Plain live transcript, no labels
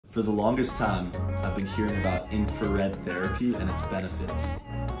For the longest time, I've been hearing about infrared therapy and its benefits,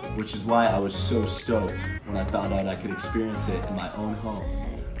 which is why I was so stoked when I found out I could experience it in my own home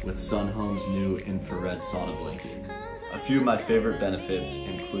with Sun Home's new Infrared Sauna Blanket. A few of my favorite benefits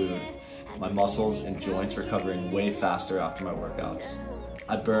include my muscles and joints recovering way faster after my workouts.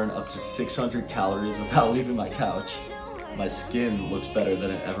 I burn up to 600 calories without leaving my couch. My skin looks better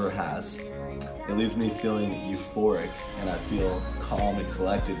than it ever has. It leaves me feeling euphoric and I feel calm and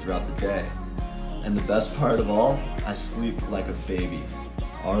collected throughout the day. And the best part of all, I sleep like a baby.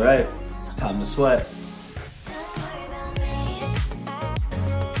 All right, it's time to sweat.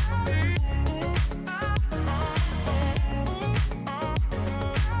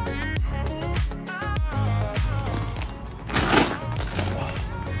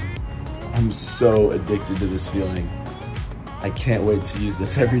 I'm so addicted to this feeling. I can't wait to use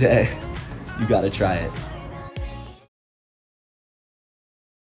this every day. You gotta try it.